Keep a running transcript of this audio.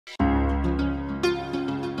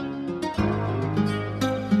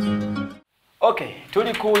Okay,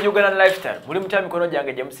 tuli ku Uganda lifestyle. Muri mutami kono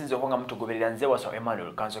jange je musinze okonga mtu goberera nze wasa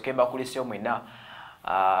Emmanuel kanso kemba kulise omwena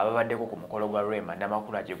ababaddeko ku mukolo gwa Rema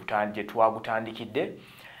namakulu aje gutanje twagutandikidde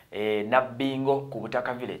nabbingo ku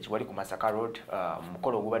Butaka village wali ku Masaka road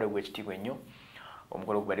mukolo gubadde gw'ekitibwa ennyo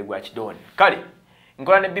omukolo gubadde gwa kidoni kale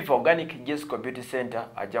nkola ne beef organic Jess computer center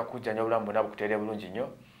ajja kujjanja bulamu nabo kutere bulungi nnyo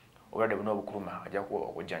obulade buno obukuluma ajja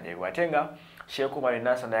kujjanja ibwatenga Sheikh Mali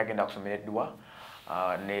Nasa naye agenda kusomera eddwa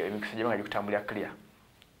ne emikisa gyema gikutambulira clear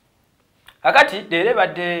akati dere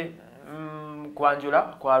badde kwanjula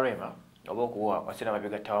kwa Rema oba okuwa kwasira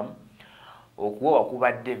mabega tawamu okuwa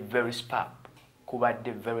kubadde very spark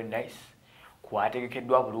kubadde very nice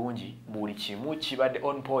kwategekeddwa bulungi buli kimu kibadde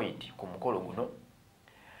on point ku mukolo guno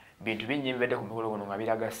bintu bingi bibadde ku mukolo guno nga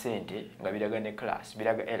biraga sente nga biraga ne class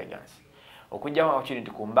biraga elegance okujjamu akiri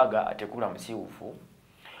nti ku mbaga atekula musiwufu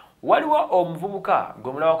waliwo omuvubuka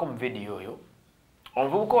gomulabako mu video oyo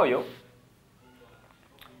omuvubuka oyo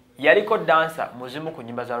yaliko dancer muzimu ku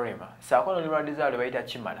nyimba za Rema saako no lwadizaalo bayita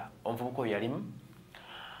Kimala omuvubuka oyo yalimu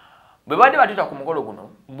bwe badde batuta ku mukolo guno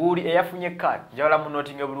buli eyafunye card njawala mu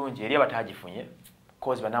notinge bulungi eri abatagifunye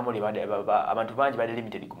cause banamuli badde abantu bangi badde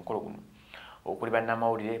limited ku mukolo guno okuli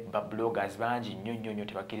bannamawulire ba bloggers bangi nnyo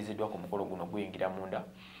tebakiriziddwa ku mukolo guno guyingira munda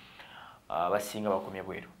basinga bakomye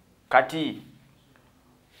bweru kati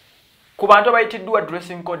ku bantu abayitiddwa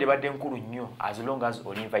dressing code badde nkulu nnyo as long as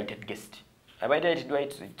on invited guest abayitiddwa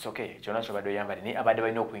it's okay kyonna kyo badde oyambale naye abadde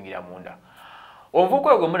balina okuyingira munda omuvubuka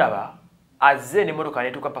oyo gwe mulaba azze ne motoka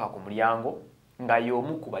netuuka paka ku mulyango nga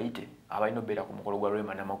y'omu ku bayite abalina obeera ku mukolo gwa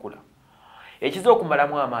Rema namakula ekiza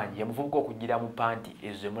okumalamu amaanyi ye muvubuka okugira mu panti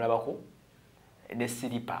ezo zemulabako ne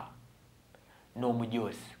silipa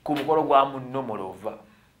n'omujoozi ku mukolo gwa munno molova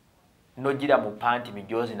nogira mu panti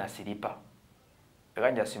mijoozi na silipa I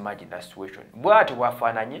can just imagine that situation. Bwatu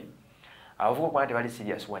bwafaananye abavubuka kwante bali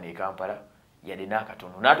serious one e Kampala yalina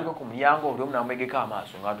akatono natuka ku mulyango oli omu namwegeka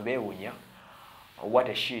amaaso nga bantu beewuunya what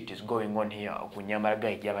a shit is going on here okunyambala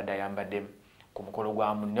gayi gyabadde ayambadde ku mukolo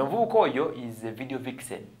gwa munno omuvubuka oyo is a video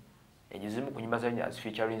vixen egizimu ku nyimba zanyi as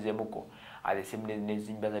featuring zemuko alisimne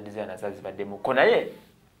nezimba za designers azibaddemuko naye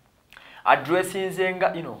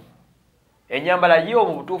addressinzenga enyambala yo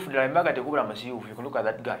mu butuufu ddala embaga tekubula musiyufu you can look at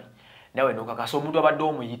that guy nawe nokakasa omuntu abadde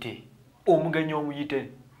omuyite omugenyi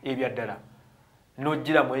omuyite ebyaddala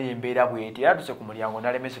nojjira mu embeera bwete yatuse ku mulyango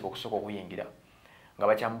nalemeseka okusooka okuyingira nga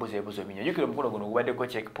bakyambuza ebibuzo bingi jjukira omukolo guno gubaddeko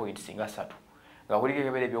checkpoints nga 3 nga kuliko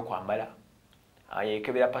ekebera ebyokwambala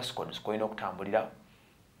ekebera passports kolina okutambulira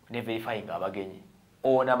ne verifying abagenyi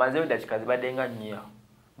ono amaze eddakiika zibadde nga 4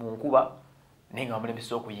 mu nkuba naye nga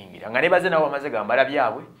bamulemeseza okuyingira nga ne baze nabo bamaze gambala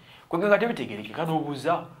byabwe kwenga nga tebitegerekeka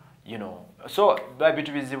n'obuuza so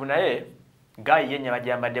bintu bizibu naye gayi yennya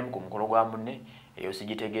bajambaddemu ku mukolo gwa munne eyo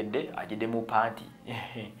sigitegedde agidde mu panti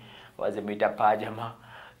waze muyita pajama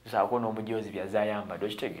saako n'omujoozi byazayambadde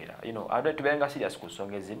okitegeera ate tubeerenga serious ku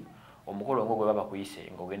nsonga ezimu omukolo ngo gwe baba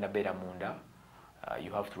kuyise ng'ogenda beera munda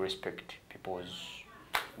you have to respect people's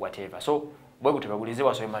whatever so bwe gutwe bagulize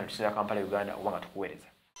waso Emmanuel tusinza Kampala Uganda oba nga tukuweereza